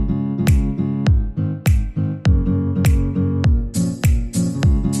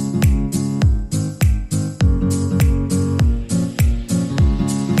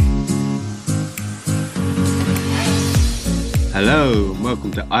Hello, and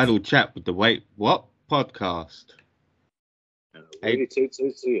welcome to Idle Chat with the Wait What podcast. Rudy toot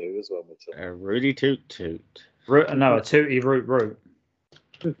toot to you as well, Mitchell. Rudy toot toot. No, a tooty root.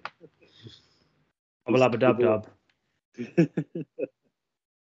 Abba dub dub.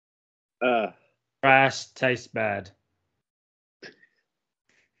 Grass tastes bad.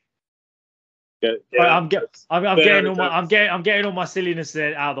 I'm getting all my silliness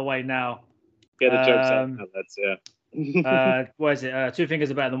out of the way now. Get the jokes out, lads. Yeah. What is it? Two fingers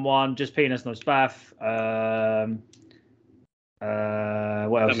are better than one. Just penis, no spaff.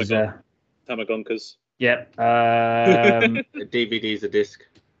 What else is there? Tamagonkas. Yep. A DVD's a disc.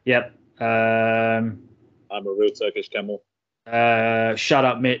 Yep. I'm a real Turkish camel. Shut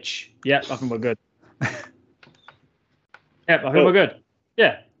up, Mitch. Yep, I think we're good. Yep, I think we're good.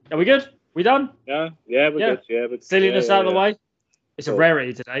 Yeah. Are we good? We done? Yeah, we're good. Yeah, but silliness out of the way. It's a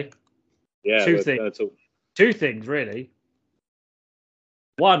rarity today. Yeah, two things. Two things, really.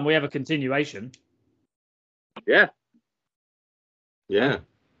 One, we have a continuation. Yeah.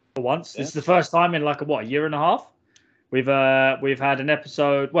 For once, this is the first time in a year and a half. We've had an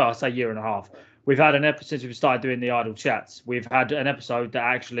episode. Well, I say year and a half. We've had an episode since we've started doing the idle chats. We've had an episode that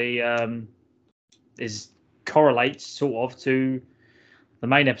actually correlates sort of to the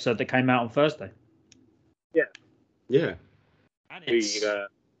main episode that came out on Thursday. Yeah. And as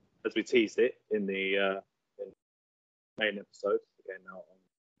we teased it in the main episode, it came out on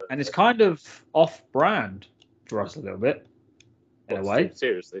Thursday. And it's kind of off-brand for us a little bit, in a way.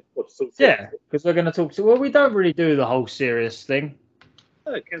 Seriously? Yeah, because we're going to talk to. Well, we don't really do the whole serious thing.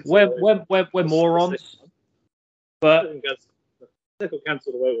 We're morons, but they could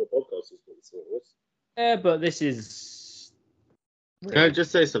cancel the way our podcast is pretty serious. Yeah, but this is. Can I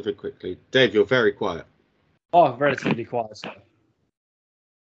just say something quickly? Dave, you're very quiet. Oh, relatively quiet. So. Is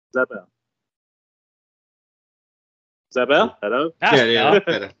that better? Hello? Yeah, that's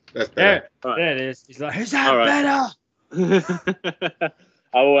better. That's better. Yeah, right. There it is. He's like, is that better?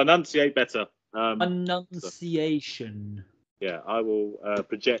 I will enunciate better. Enunciation. Yeah, I will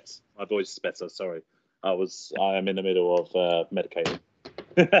project my voice better. Sorry, I am in the middle of medicating.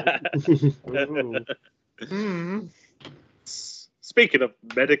 Speaking of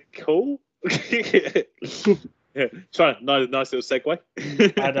medical, try nice little segue.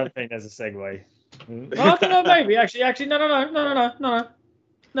 I don't think there's a segue. I don't know. Maybe actually, no.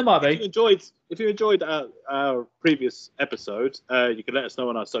 There might be. If you enjoyed our previous episode, you can let us know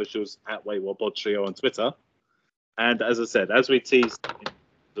on our socials at WaitWhatPod Trio on Twitter. And as I said, as we teased,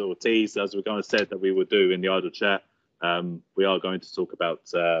 as we kind of said that we would do in the idle chat, we are going to talk about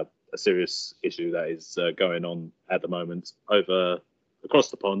a serious issue that is going on at the moment across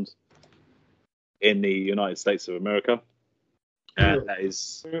the pond in the United States of America. And that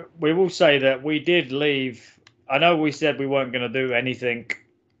is. We will say that we did leave. I know we said we weren't going to do anything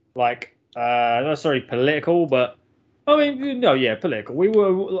like not sorry political, but I mean political. We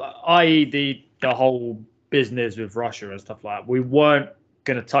were, i.e. the whole business with Russia and stuff like that. We weren't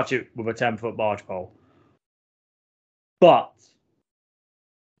going to touch it with a 10-foot barge pole. But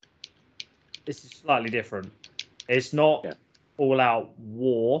this is slightly different. It's not all-out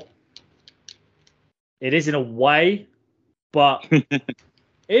war. It is in a way, but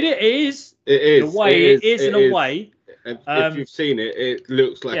it is. It is. In a way, it is in a way. If you've seen it, it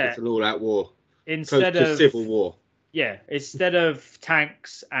looks like it's an all-out war. Instead of civil war. Yeah, instead of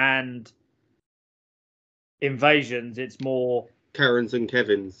tanks and invasions, it's more Karens and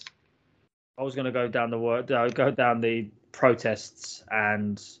Kevins. I was going to go down the protests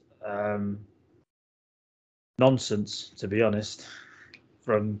and nonsense, to be honest.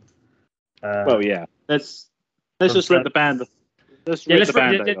 From let's just rip the band. Let's rip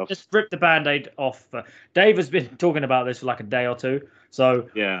the Band-Aid off. Dave has been talking about this for like a day or two, so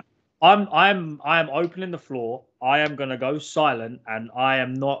yeah. I'm opening the floor. I am going to go silent, and I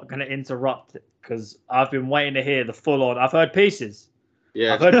am not going to interrupt it because I've been waiting to hear the full-on. I've heard pieces.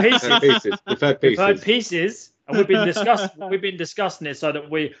 Yeah, I've heard pieces. We've heard pieces, and we've been discussing it so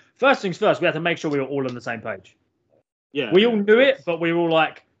that first things first. We have to make sure we were all on the same page. Yeah, we all knew it, but we were all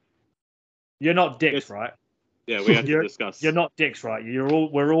like, "You're not dicks, right?" Yeah, we had to discuss. You're not dicks, right?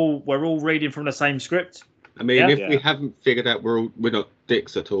 We're all reading from the same script. I mean, if we haven't figured out we're not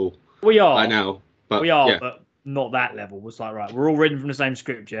dicks at all. We are by now, but but not that level. It's like, right, we're all reading from the same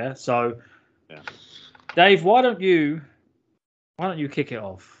script, yeah. So, Dave, why don't you kick it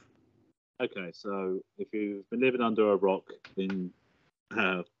off? Okay, so if you've been living under a rock, then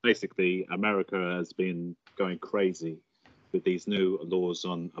basically America has been going crazy with these new laws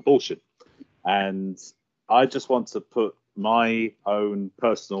on abortion, and I just want to put my own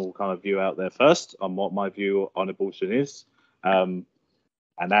personal kind of view out there first on what my view on abortion is. And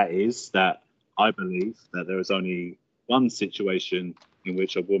that is that I believe that there is only one situation in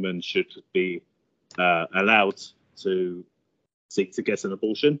which a woman should be allowed to seek to get an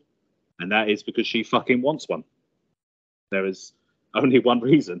abortion, and that is because she fucking wants one. There is only one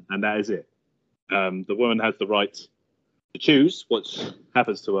reason, and that is it. The woman has the right to choose what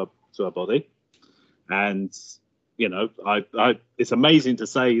happens to her body, and you know, it's amazing to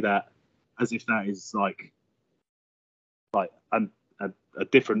say that as if that is like a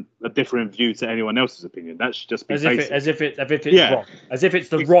different view to anyone else's opinion. That should just be as if it's wrong, as if it's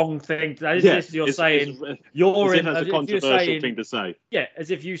the wrong thing. You're saying a controversial thing to say. Yeah, as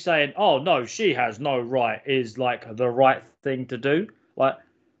if you saying, "Oh no, she has no right," is like the right thing to do. Like,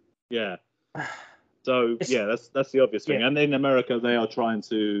 yeah. So yeah, that's the obvious thing. Yeah. And in America, they are trying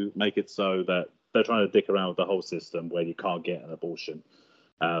to make it so that they're trying to dick around with the whole system where you can't get an abortion.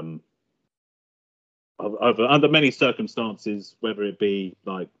 Under many circumstances, whether it be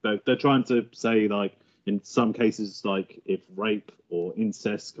like they're trying to say like in some cases like if rape or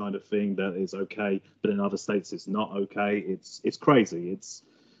incest kind of thing that is okay, but in other states it's not okay. It's crazy. It's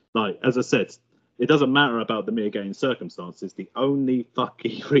like, as I said, it doesn't matter about the mitigating circumstances. The only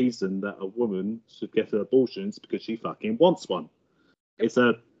fucking reason that a woman should get an abortion is because she fucking wants one. It's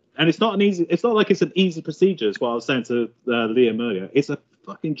not like it's an easy procedure. Is what I was saying to Liam earlier. It's a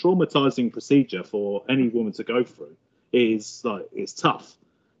fucking traumatizing procedure for any woman to go through. It's tough,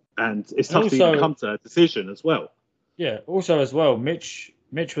 and it's tough to even come to a decision as well. Yeah. Also, as well, Mitch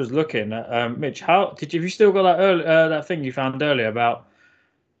was looking at Mitch. How you still got that that thing you found earlier about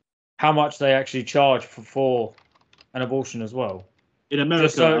how much they actually charge for an abortion as well? In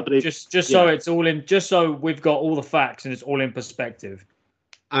America, I believe, so it's all in. Just so we've got all the facts and it's all in perspective.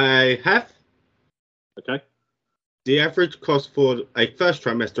 I have. Okay. The average cost for a first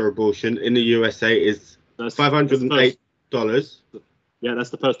trimester abortion in the USA is $508. Yeah, that's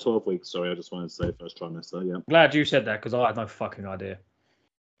the first 12 weeks. Sorry, I just wanted to say first trimester. Yeah. Glad you said that because I had no fucking idea.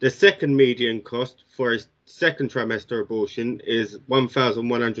 The second median cost for a second trimester abortion is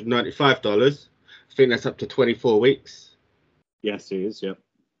 $1,195. I think that's up to 24 weeks. Yes, it is. Yeah.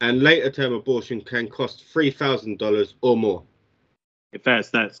 And later term abortion can cost $3,000 or more. In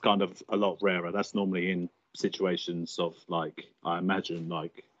fact, that's kind of a lot rarer. That's normally in situations of like, I imagine,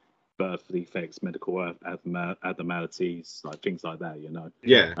 like birth defects, medical abnormalities, like things like that, you know.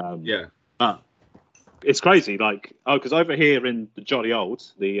 Yeah. But it's crazy, like, because over here in the jolly old,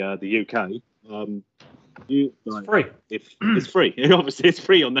 the UK, it's free. It's free. Obviously, it's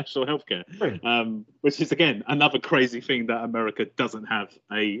free on national healthcare. Which is again another crazy thing that America doesn't have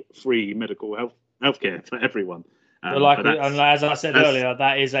a free medical healthcare for everyone. And as I said earlier,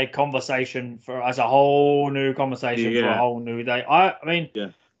 that is a conversation as a whole new conversation for a whole new day. I mean,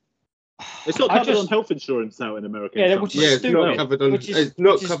 it's not covered on health insurance now in America. Yeah, which is stupid. It's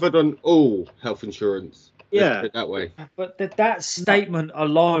not covered on all health insurance. Yeah, that way. But that statement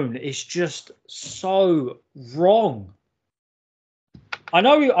alone is just so wrong. I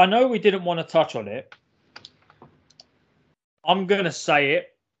know we didn't want to touch on it. I'm gonna say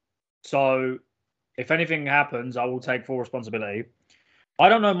it. So if anything happens, I will take full responsibility. I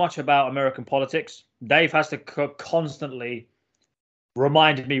don't know much about American politics. Dave has to constantly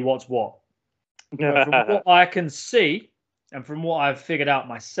remind me what's what. But from what I can see and from what I've figured out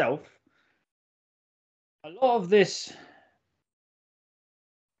myself, a lot of this,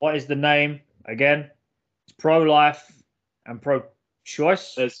 what is the name again? It's pro-life and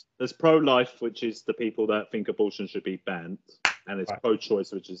pro-choice. There's pro-life, which is the people that think abortion should be banned. And it's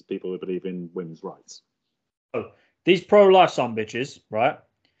pro-choice, which is people who believe in women's rights. So these pro-life son bitches, right?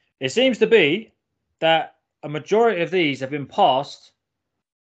 It seems to be that a majority of these have been passed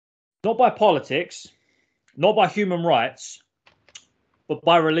not by politics, not by human rights, but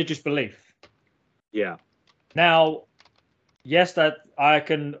by religious belief. Yeah. Now, yes, that I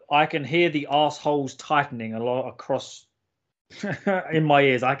can hear the arseholes tightening a lot across in my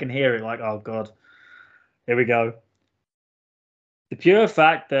ears. I can hear it like, oh God, here we go. The pure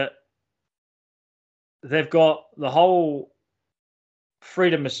fact that they've got the whole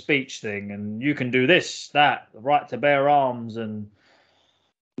freedom of speech thing, and you can do this, that, the right to bear arms, and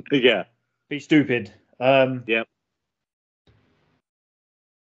be stupid. Yep.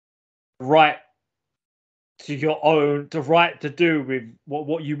 Right to your own, the right to do with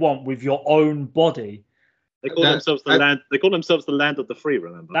what you want with your own body. They call themselves the land. They call themselves the land of the free.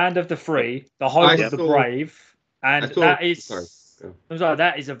 Remember, land of the free, the home of the brave, and that is. Sorry.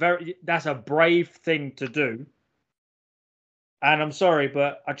 That's a brave thing to do. And I'm sorry,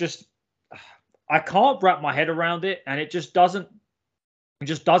 but I can't wrap my head around it, and it just doesn't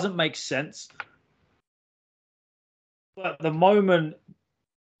make sense. at the moment,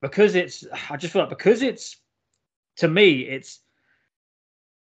 because I just feel like because it's, to me, it's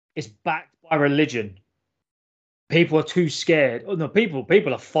backed by religion. People are too scared. Oh, no, people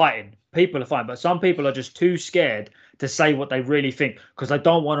are fighting. People are fighting, but some people are just too scared to say what they really think because they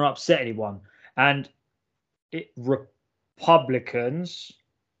don't want to upset anyone. And Republicans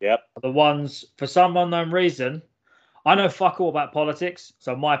are the ones, for some unknown reason. I know fuck all about politics,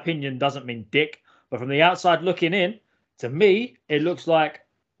 so my opinion doesn't mean dick. But from the outside looking in, to me, it looks like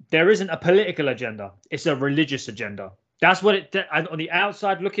there isn't a political agenda. It's a religious agenda. That's what it. And on the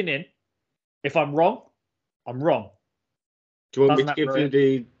outside looking in, if I'm wrong, I'm wrong. Do you want me to give you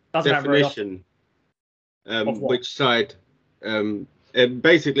the definition? Which side?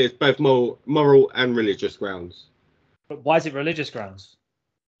 Basically, it's both moral and religious grounds. But why is it religious grounds?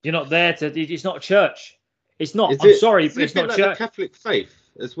 You're not there to. It's not church. It's not. I'm sorry, but it's not like church. The Catholic faith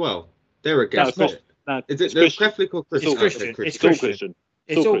as well. They're against it. No, is it the Catholic or Christian? It's all Christian.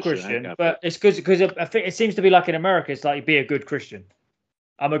 It's all Christian, but it's because I think it seems to be like in America. It's like be a good Christian.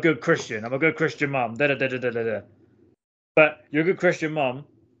 I'm a good Christian. I'm a good Christian mum. Da da da da da da. But you're a good Christian mum.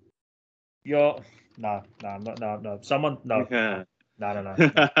 You're no. Someone no. Yeah. No.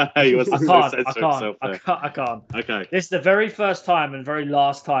 I can't. Okay. This is the very first time and very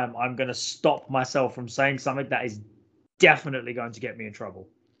last time I'm going to stop myself from saying something that is definitely going to get me in trouble.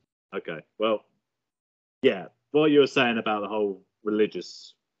 Okay. Well, yeah. What you were saying about the whole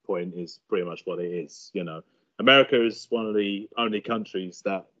religious point is pretty much what it is. You know, America is one of the only countries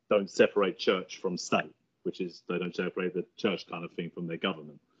that don't separate church from state, which is they don't separate the church kind of thing from their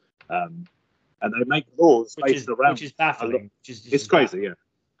government. And they make laws based around, which is baffling. It's crazy, yeah.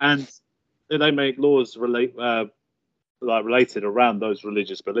 And they make laws related around those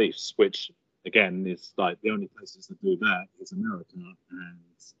religious beliefs, which again is like the only places that do that is America and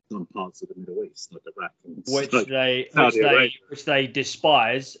some parts of the Middle East, like Iraq, and which they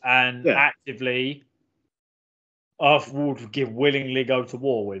despise and actively would willingly go to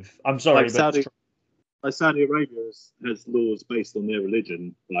war with. I'm sorry, but Saudi Arabia has laws based on their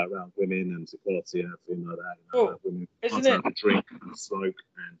religion, like around women and equality and everything like that. You know, women can't have a drink and smoke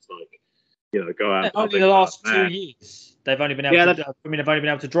and go out. Only the last 2 years, they've only been able to. Women have only been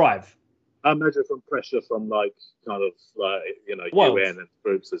able to drive. I imagine from pressure from UN and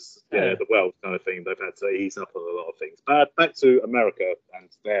groups, the world kind of thing. They've had to ease up on a lot of things. But back to America and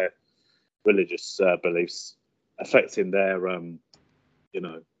their religious beliefs affecting their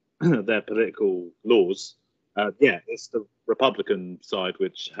their political laws. It's the Republican side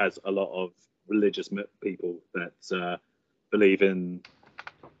which has a lot of religious people that believe in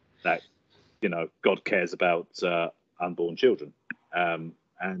that, God cares about unborn children, and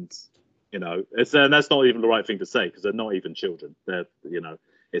that's not even the right thing to say because they're not even children. They're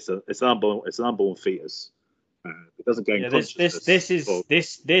it's an unborn fetus. It doesn't gain consciousness.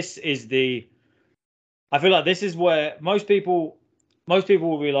 This is the. I feel like this is where most people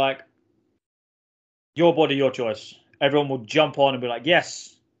will be like, your body, your choice. Everyone will jump on and be like,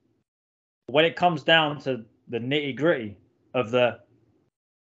 yes. When it comes down to the nitty gritty of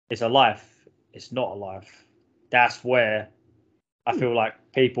it's a life, it's not a life. That's where I feel like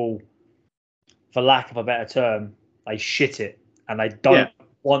people, for lack of a better term, they shit it and they don't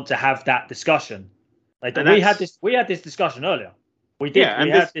want to have that discussion. We had this discussion earlier. We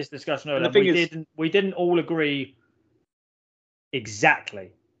had this discussion earlier. We didn't all agree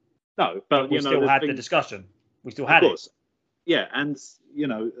exactly. No, but we still had the discussion. We still had it. Yeah, and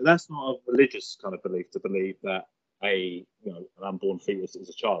that's not a religious kind of belief to believe that an unborn fetus is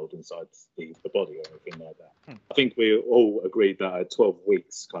a child inside the body or anything like that. I think we all agreed that at 12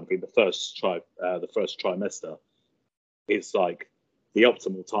 weeks, kind of in the first trimester, is like the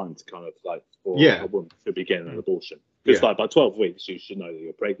optimal time to kind of like for a woman to begin an abortion. Because like by 12 weeks, you should know that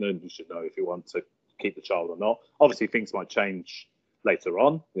you're pregnant. You should know if you want to keep the child or not. Obviously, things might change later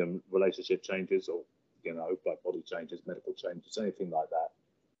on, relationship changes or, like body changes, medical changes, anything like that.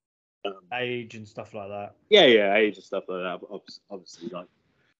 Age and stuff like that. Yeah, age and stuff like that. Obviously, like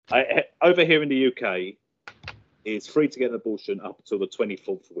over here in the UK, it's free to get an abortion up until the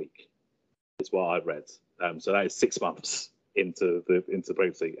 24th week. Is what I read. So that is 6 months into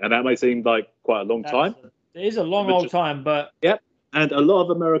pregnancy, and that may seem like quite a long time. It is a long old time, but and a lot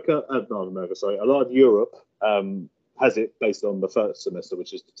of a lot of Europe has it based on the first semester,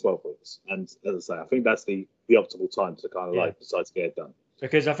 which is the 12 weeks. And as I say, I think that's the optimal time to kind of decide to get it done.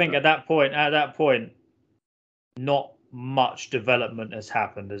 Because I think at that point, not much development has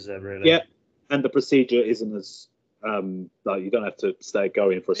happened, is there really? Yeah, and the procedure isn't as you don't have to stay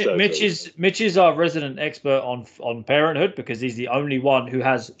going for a surgery. Mitch is our resident expert on parenthood because he's the only one who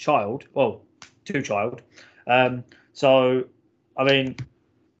has two child. So, I mean,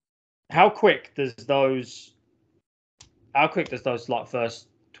 how quick does those like first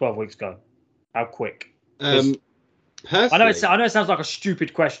 12 weeks go? How quick? Personally, I know it sounds like a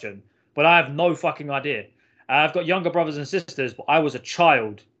stupid question, but I have no fucking idea. I've got younger brothers and sisters, but I was a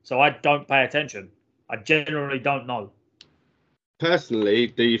child, so I don't pay attention. I generally don't know.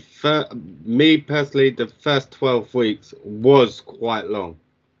 Personally, the first 12 weeks was quite long.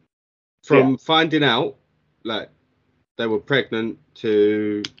 From finding out, like, they were pregnant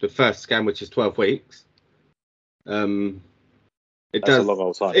to the first scan, which is 12 weeks. It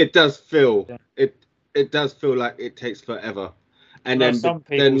does feel like it takes forever. And then some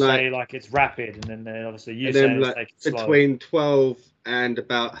people say like it's rapid, and then obviously you say it's taking slow. Between 12 and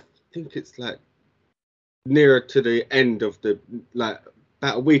about, I think it's like nearer to the end of the, like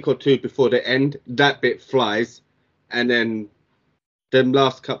about a week or two before the end, that bit flies, and then the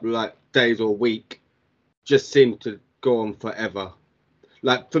last couple of like days or week just seem to go on forever.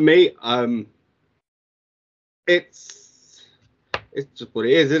 Like for me, it's just what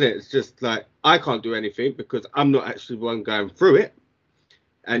it is, isn't it? It's just like I can't do anything because I'm not actually the one going through it,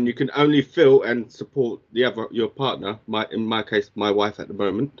 and you can only feel and support your partner. In my case, my wife at the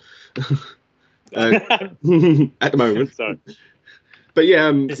moment. At the moment. Sorry. But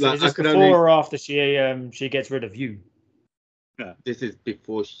yeah, is this before or after she gets rid of you? Yeah. This is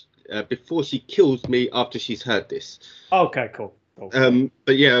before she kills me after she's heard this. Okay, cool.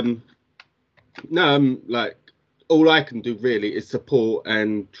 But yeah, no, like all I can do really is support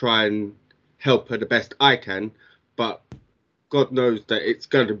and try and help her the best I can. But God knows that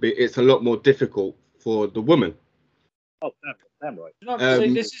it's a lot more difficult for the woman. Oh, damn right.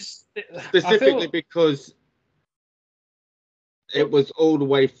 This is specifically because it was all the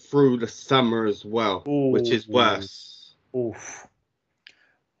way through the summer as well, which is worse. Oof.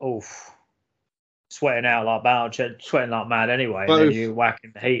 Sweating out like mad anyway, and then you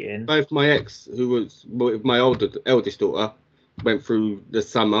whacking the heat in. Both my ex, who was my eldest daughter, went through the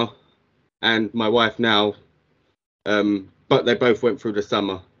summer, and my wife now, but they both went through the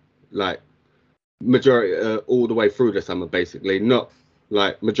summer, like majority all the way through the summer, basically. Not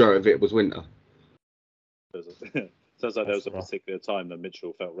like majority of it was winter. Sounds like there was a particular time that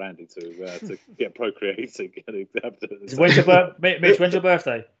Mitchell felt randy to get procreating. Mitch, when's your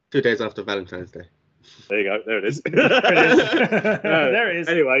birthday? 2 days after Valentine's Day. There you go. There it is. There it is.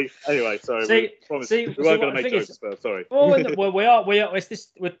 Anyway. Sorry. We weren't going to make jokes, but sorry. Well, we are. It's this.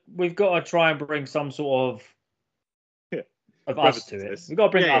 We've got to try and bring some sort of us to it. We've got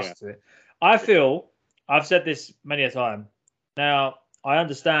to bring us to it. I feel I've said this many a time. Now I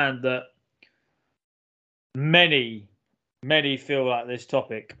understand that many feel like this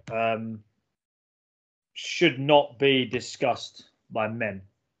topic should not be discussed by men.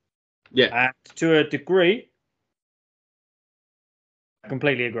 Yeah. And to a degree, I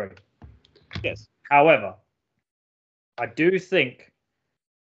completely agree. Yes. However, I do think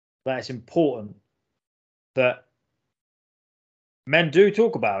that it's important that men do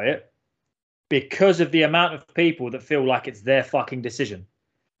talk about it because of the amount of people that feel like it's their fucking decision.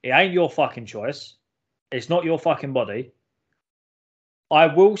 It ain't your fucking choice. It's not your fucking body. I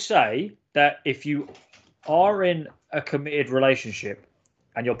will say that if you are in a committed relationship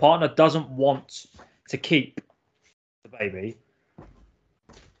and your partner doesn't want to keep the baby,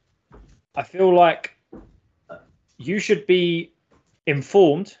 I feel like you should be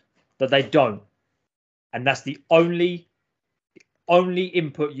informed that they don't. And that's the only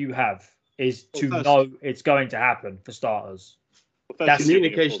input you have is to know it's going to happen, for starters.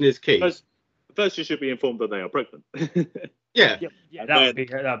 Communication is key. First, you should be informed that they are pregnant. Yeah, that'd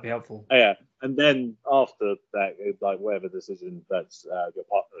be helpful. Yeah, and then after that, like whatever decision that your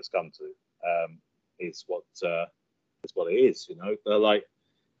partner has come to is what it is. You know, but, like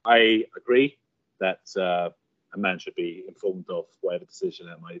I agree that a man should be informed of whatever decision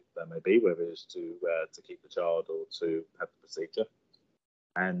that may be, whether it's to keep the child or to have the procedure,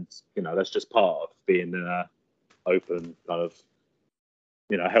 and you know that's just part of being in an open kind of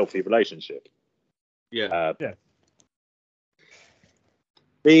healthy relationship. Yeah.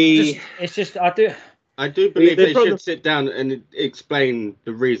 It's just I do believe they should sit down and explain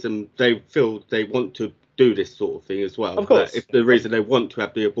the reason they feel they want to do this sort of thing as well. Of course. If the reason they want to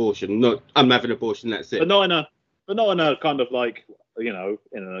have the abortion, not I'm having an abortion, that's it. But not in a kind of like in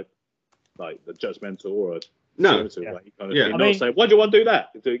a like the judgmental or a way. Kind of not saying, why do you want to do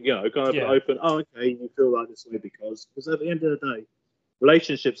that? Kind of open. Oh, okay, you feel like this way because at the end of the day,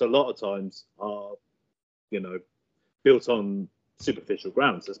 relationships a lot of times are built on superficial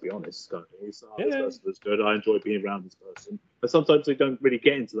grounds. Let's be honest. This person was good. I enjoy being around this person, but sometimes they don't really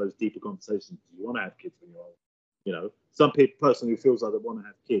get into those deeper conversations. Do you want to have kids when you're old? You know, some person who feels like they want to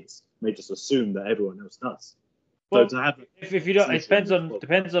have kids may just assume that everyone else does. Well, so to have if you don't, it depends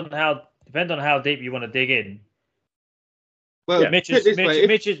on how deep you want to dig in. Well, Mitch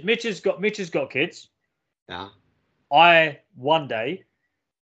has got kids. Yeah. I want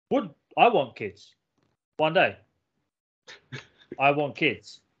kids. One day. I want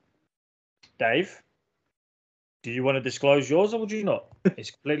kids. Dave, do you want to disclose yours or would you not?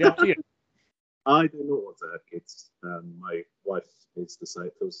 It's completely up to you. I do not want to have kids. My wife feels the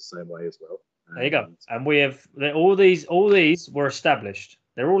same way as well. There you go. And we have all these were established.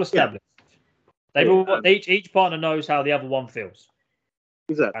 They're all established. Each partner knows how the other one feels.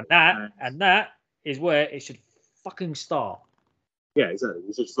 Exactly. And that is where it should fucking start. Yeah, exactly.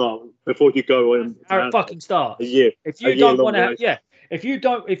 You should start before you go in. How it fucking starts. A year. If you don't want to,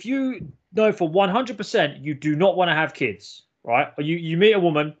 if you know for 100% you do not want to have kids, right? Or you meet a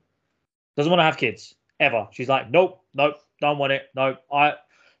woman, doesn't want to have kids ever. She's like, nope, don't want it. No,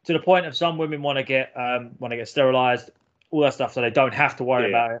 to the point of some women want to get sterilized, all that stuff, so they don't have to worry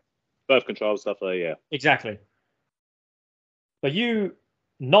about it. Birth control stuff, yeah. Exactly. But you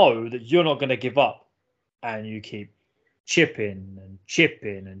know that you're not going to give up, and you keep chipping and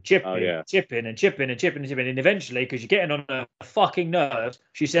chipping and chipping, chipping and chipping and chipping and chipping, and eventually, because you're getting on her fucking nerves,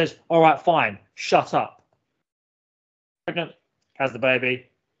 she says, "All right, fine, shut up." Pregnant, has the baby.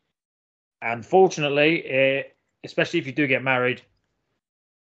 And fortunately, especially if you do get married,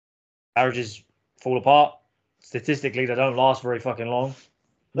 marriages fall apart. Statistically, they don't last very fucking long.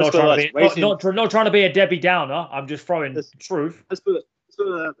 Not trying to be a Debbie Downer. I'm just throwing the truth.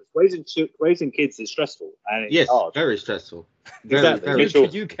 Raising kids is stressful. And it's hard. Very stressful. Exactly. Mitch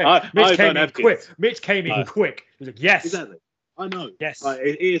came in quick. He was like, yes. Exactly. I know. Yes.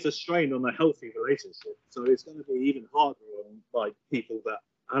 It is a strain on a healthy relationship. So it's going to be even harder on people that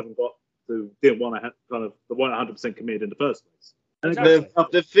didn't want to have the 100% committed in the first place. And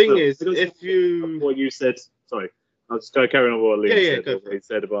the thing is, if you what you said, sorry, I'll just go carry on what Liam said. What he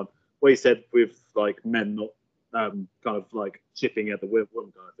said about what he said with men not chipping at the woman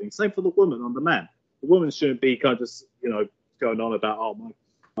kind of thing. Same for the woman on the man. The woman shouldn't be just going on about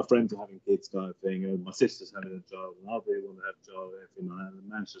my friends are having kids kind of thing, and my sister's having a child, and I really want to have a child, and everything like that. And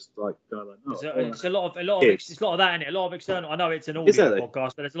the man's just going no. It's a lot of that, isn't it? A lot of external. I know it's an audio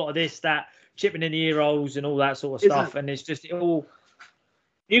podcast, but there's a lot of this, that, chipping in the ear holes and all that sort of stuff, and it's just all.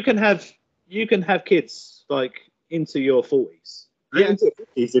 You can have kids into your 40s. Yeah, into your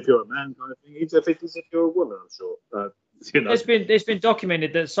 50s if you're a man kind of thing. Into your 50s if you're a woman, I'm sure. It's been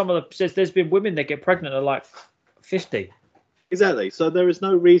documented that there's been women that get pregnant at 50. Exactly. So there is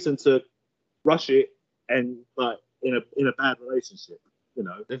no reason to rush it and in a bad relationship.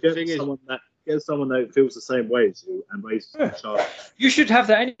 Get someone that feels the same way as you and raises a child. You should have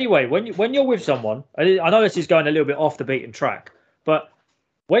that anyway. When you're with someone, I know this is going a little bit off the beaten track, but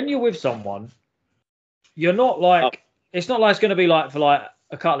when you're with someone, you're not it's not like it's going to be for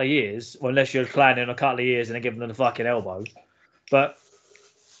a couple of years, unless you're planning a couple of years and then giving them the fucking elbow. But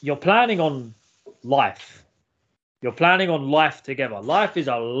you're planning on life. You're planning on life together. Life is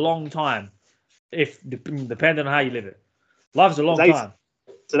a long time, depending on how you live it. Life's a long time.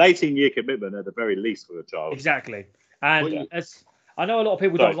 It's an 18-year commitment at the very least for a child. Exactly. And I know a lot of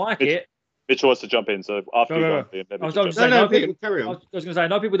people don't like it. Mitch wants to jump in, so after you jump in, I was going to say,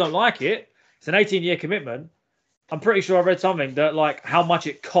 no, people don't like it. It's an 18-year commitment. I'm pretty sure I read something that how much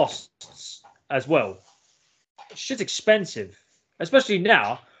it costs as well. Shit's expensive, especially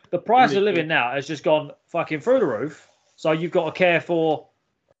now. The price of living now has just gone fucking through the roof. So you've got to care for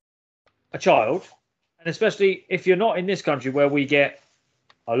a child, and especially if you're not in this country where we get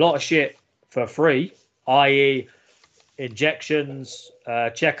a lot of shit for free, i.e., injections,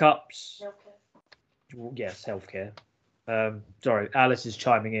 checkups. Yes, healthcare. Sorry, Alice is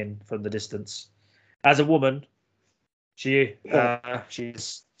chiming in from the distance. As a woman, she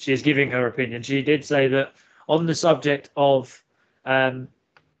is giving her opinion. She did say that on the subject of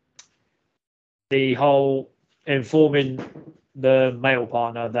the whole informing the male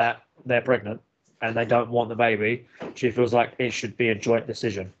partner that they're pregnant and they don't want the baby, she feels like it should be a joint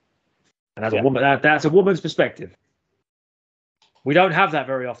decision. And as a woman, that's a woman's perspective. We don't have that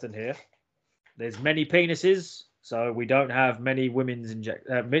very often here. There's many penises, so we don't have many women's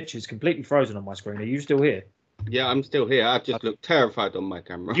Mitch is completely frozen on my screen. Are you still here? Yeah, I'm still here. I just look terrified on my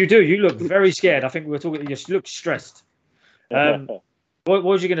camera. You do. You look very scared. I think we were talking. You look stressed. What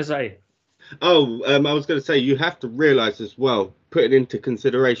was you going to say? I was going to say you have to realise as well, put it into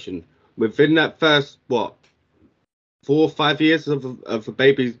consideration, within that first 4 or 5 years of a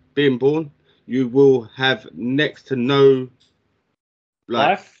baby being born, you will have next to no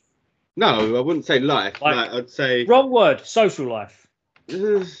life. No, I wouldn't say life. Like, I'd say wrong word, social life.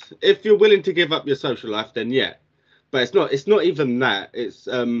 if you're willing to give up your social life, then yeah. But it's not even that. It's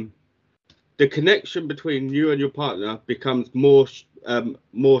the connection between you and your partner becomes more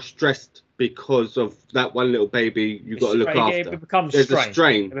stressed because of that one little baby you got to look after. It becomes There's strained. a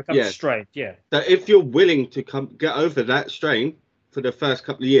strain. It becomes strained, yeah. So if you're willing to get over that strain for the first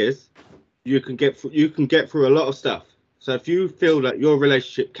couple of years, you can get through a lot of stuff. So if you feel that your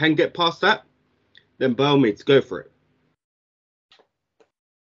relationship can get past that, then by all means, go for it.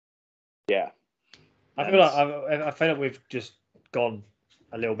 Yeah. I feel like we've just gone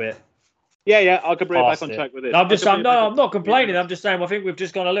a little bit. Yeah, I could bring it back on track with this. I'm not complaining. I'm just saying I think we've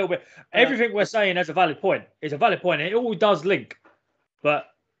just gone a little bit. Everything we're saying has a valid point. It's a valid point. It all does link. But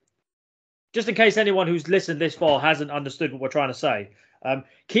just in case anyone who's listened this far hasn't understood what we're trying to say,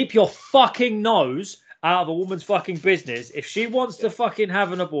 keep your fucking nose out of a woman's fucking business. If she wants to fucking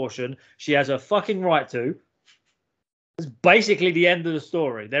have an abortion, she has a fucking right to. It's basically the end of the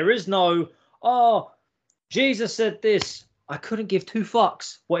story. There is no, Jesus said this. I couldn't give two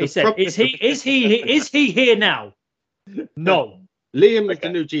fucks what he said. Is he here now? No. Liam is the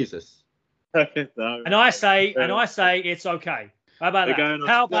new Jesus. No. And I say it's okay. How about that?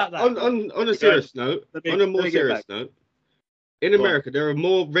 How about that? On a serious note, on a more serious note, in America there are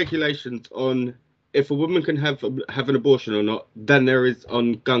more regulations on if a woman can have an abortion or not than there is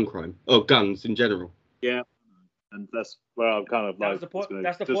on gun crime or guns in general. Yeah, and that's where I'm kind of like.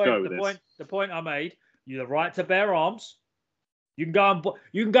 That's the point I made. You have the right to bear arms. You can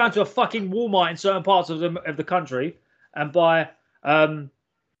go into a fucking Walmart in certain parts of the country and buy a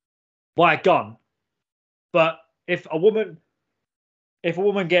gun. But if a woman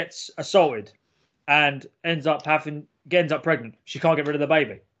gets assaulted and ends up pregnant, she can't get rid of the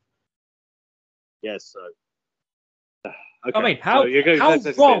baby. Yes. So. Okay. I mean, how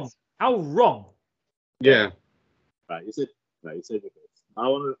wrong? How wrong? Yeah. Right. You said this. I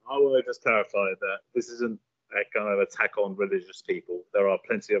want to just clarify that this isn't a kind of attack on religious people. There are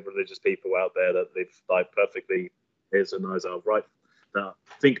plenty of religious people out there that live like perfectly ears and eyes out right, that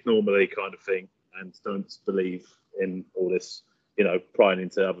think normally kind of thing and don't believe in all this, prying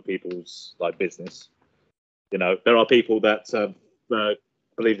into other people's like business. There are people that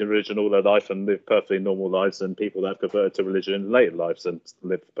believed in religion all their life and live perfectly normal lives, and people that have converted to religion in later lives and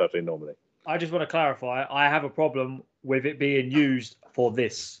live perfectly normally. I just want to clarify. I have a problem with it being used for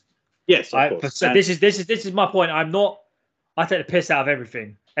this. Yes, of course. So this is my point. I take the piss out of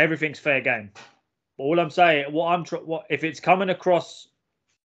everything. Everything's fair game. But all I'm saying, if it's coming across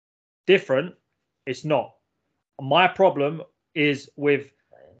different, it's not. My problem is with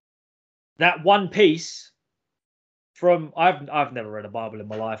that one piece from. I've never read a Bible in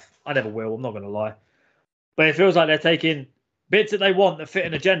my life. I never will. I'm not going to lie. But it feels like they're taking bits that they want that fit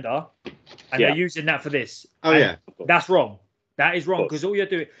an agenda, and they're using that for this. Oh, yeah. That's wrong. That is wrong, because all you're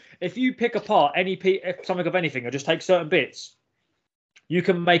doing, if you pick apart something of anything or just take certain bits, you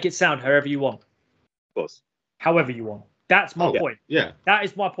can make it sound however you want. Of course. However you want. That's my point. Yeah. That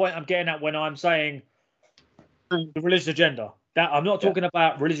is my point I'm getting at when I'm saying the religious agenda. That I'm not talking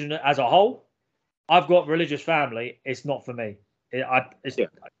about religion as a whole. I've got religious family. It's not for me. I'm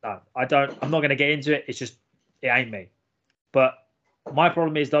not going to get into it. It's just, it ain't me. But my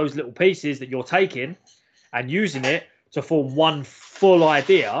problem is those little pieces that you're taking and using it to form one full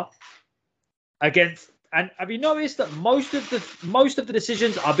idea against. And have you noticed that most of the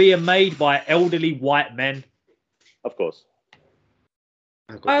decisions are being made by elderly white men? Of course.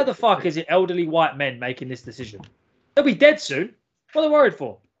 How the fuck is it elderly white men making this decision? They'll be dead soon. What are they worried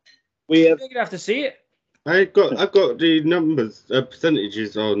for? You're gonna have to see it. I've got the numbers,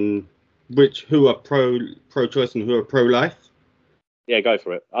 percentages on who are pro-choice and who are pro-life. Yeah, go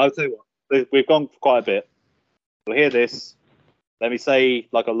for it. I'll tell you what. We've gone for quite a bit. We'll hear this. Let me say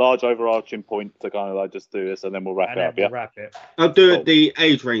like a large overarching point to kind of like just do this, and then we'll wrap it up. We'll wrap it. I'll do it the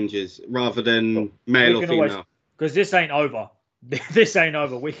age ranges rather than male or female. Because this ain't over. This ain't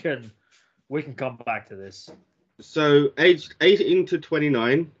over. We can come back to this. So aged 18 to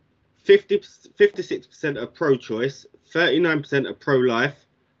 29, 56% are pro-choice, 39% are pro-life,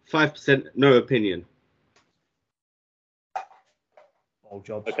 5% no opinion. Old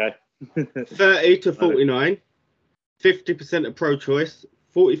jobs. Okay. 30 to 49, 50% are pro-choice,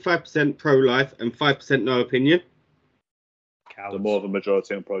 45% pro-life, and 5% no opinion. So more of a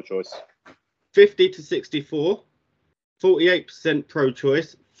majority on pro-choice. 50 to 64, 48%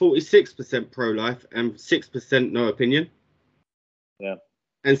 pro-choice, 46% pro-life, and 6% no opinion. Yeah.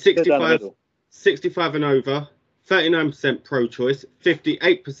 And 65 and over, 39% pro-choice,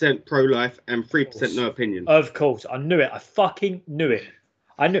 58% pro-life, and 3% no opinion. Of course. I knew it. I fucking knew it.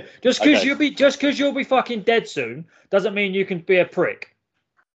 I knew. Just because Okay. you'll be fucking dead soon doesn't mean you can be a prick.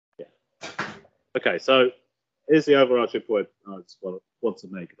 Okay, so here's the overarching point I just want to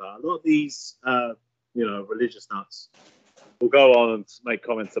make. A lot of these, religious nuts will go on and make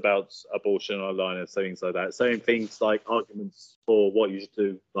comments about abortion online and things like that, saying things like arguments for what you should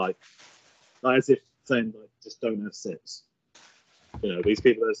do, like as if saying like just don't have sex. These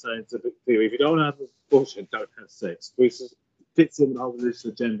people are saying to people, if you don't have abortion, don't have sex, which fits in the whole religious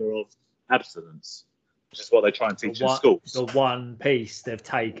agenda of abstinence, which is what they try and teach in schools. The one piece they've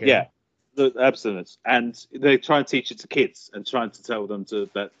taken. Yeah, the abstinence, and they try and teach it to kids and trying to tell them to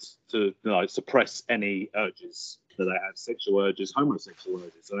suppress any urges that they have, sexual urges, homosexual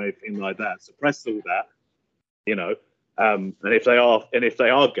urges, and anything like that. Suppress all that, and if they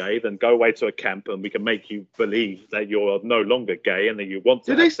are gay, then go away to a camp, and we can make you believe that you're no longer gay and that you want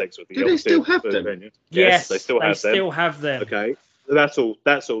to have sex with the. Do they still have them? Yes, they still have them. Okay, that's all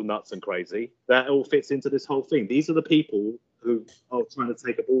nuts and crazy. That all fits into this whole thing. These are the people who are trying to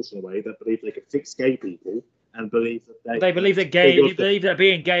take abortion away, that believe they can fix gay people and believe that they believe that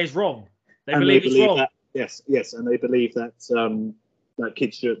being gay is wrong. They believe it's wrong. Yes, and they believe that that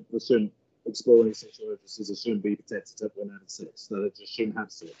kids shouldn't explore any sexual urges, they shouldn't be protected when having sex, that they just shouldn't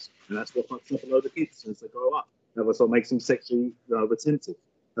have sex, and that's what fucks up a load of kids as they grow up. That's what makes them sexually retentive.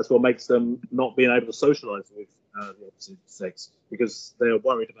 That's what makes them not being able to socialise with the opposite sex, because they are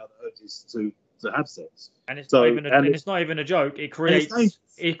worried about the urges to have sex. And it's not even a joke. It creates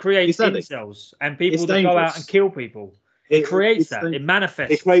incels and people that go out and kill people. It creates that. It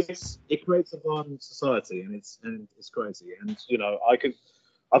manifests. It creates a violent society, and it's crazy. And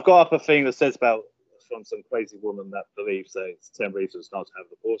I've got up a thing that says from some crazy woman that believes that it's 10 reasons not to have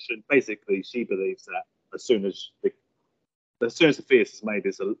an abortion. Basically, she believes that as soon as the fetus is made,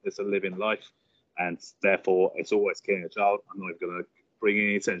 it's a living life, and therefore it's always killing a child. I'm not even going to bring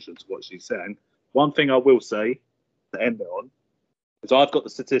any attention to what she's saying. One thing I will say to end it on is I've got the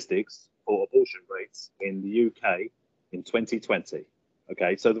statistics for abortion rates in the UK in 2020.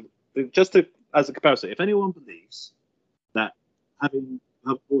 Okay, so as a comparison, if anyone believes that having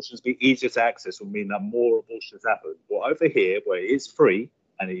abortions be easier to access will mean that more abortions happen, well, over here where it is free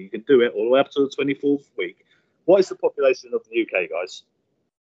and you can do it all the way up to the 24th week, what is the population of the UK, guys?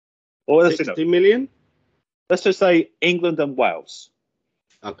 Well, 60 million? Let's just say England and Wales.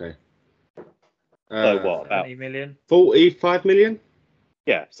 Okay. So what, about 20 million? 45 million?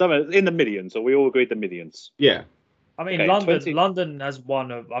 Yeah, somewhere in the millions, or we all agreed the millions. Yeah. I mean, London has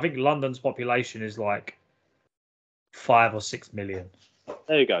I think London's population is like 5 or 6 million.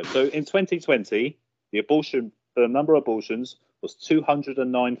 There you go. So in 2020, the number of abortions was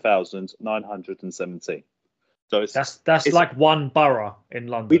 209,917. So that's like one borough in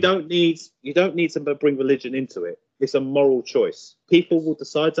London. You don't need to bring religion into it. It's a moral choice. People will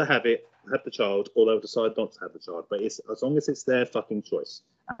decide to have the child, or they'll decide not to have the child. But it's as long as it's their fucking choice.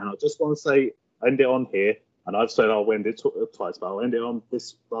 And I just want to end it on here. And I've said I'll end it twice, but I'll end it on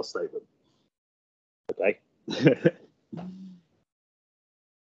this last statement. Okay.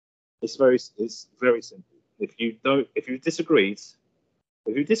 It's very simple. If you disagree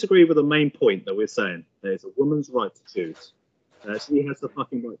with the main point that we're saying, there's a woman's right to choose. She has the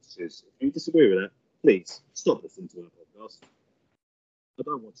fucking right to choose. If you disagree with that, please stop listening to our podcast. I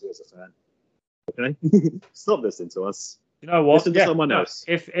don't want you as a fan. Okay, stop listening to us. You know what? Listen to someone else.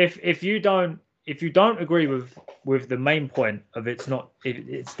 If you don't agree with the main point of it's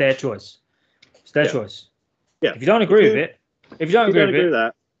their choice. It's their choice. Yeah. If you don't agree with it,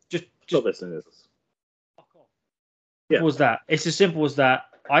 that, just stop listening to us. Fuck off. Simple as that. It's as simple as that.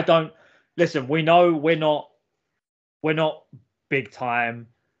 Listen, we know we're not big time.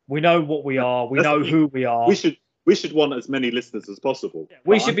 We know what we are. We know who we are. We should want as many listeners as possible. Yeah,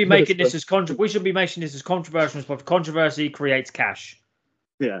 we should be making this as controversial as possible. Controversy creates cash.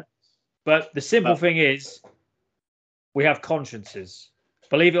 Yeah. But the simple thing is, we have consciences.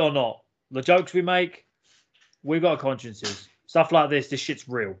 Believe it or not, the jokes we make, we've got consciences. Stuff like this shit's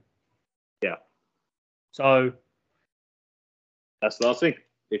real. Yeah. So that's the last thing.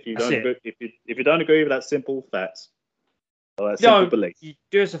 If you don't agree with that simple fact, or that simple simple belief, you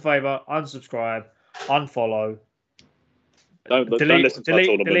do us a favor, unsubscribe, unfollow. Don't listen to our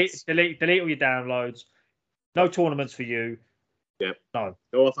tournaments. Delete all your downloads. No tournaments for you. Yeah. No.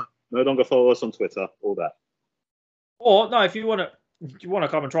 Go off. No longer follow us on Twitter. All that. Or no, if you want to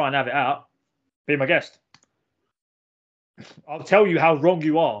come and try and have it out, be my guest. I'll tell you how wrong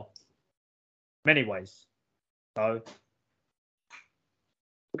you are. Many ways. So.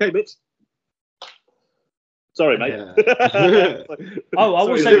 Okay, bitch. Sorry, mate. Yeah. I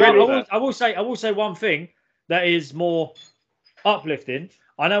will say one thing that is more uplifting.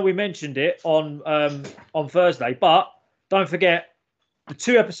 I know we mentioned it on Thursday, but don't forget the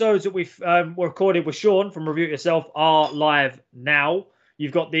 2 episodes that we've recorded with Sean from Review It Yourself are live now.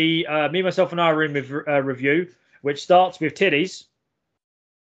 You've got the Me, Myself, and Irene review, which starts with titties.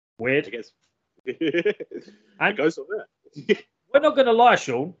 Weird. I guess. And it goes on there. We're not going to lie,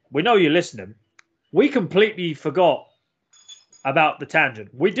 Sean. We know you're listening. We completely forgot about the tangent.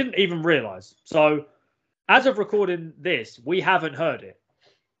 We didn't even realise. So, as of recording this, we haven't heard it.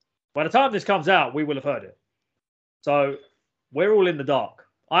 By the time this comes out, we will have heard it. So, we're all in the dark.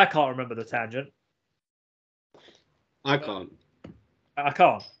 I can't remember the tangent. I can't. I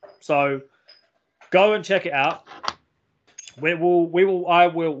can't. So, go and check it out. I will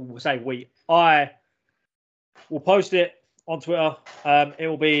post it on Twitter. It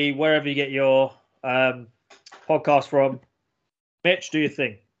will be wherever you get your podcast from. Mitch, do your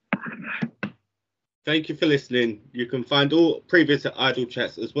thing. Thank you for listening. You can find all previous Idle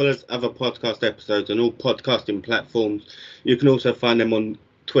Chats as well as other podcast episodes on all podcasting platforms. You can also find them on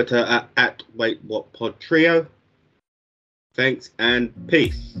Twitter at Wait What Pod Trio. Thanks and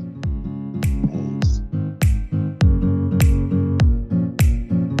peace.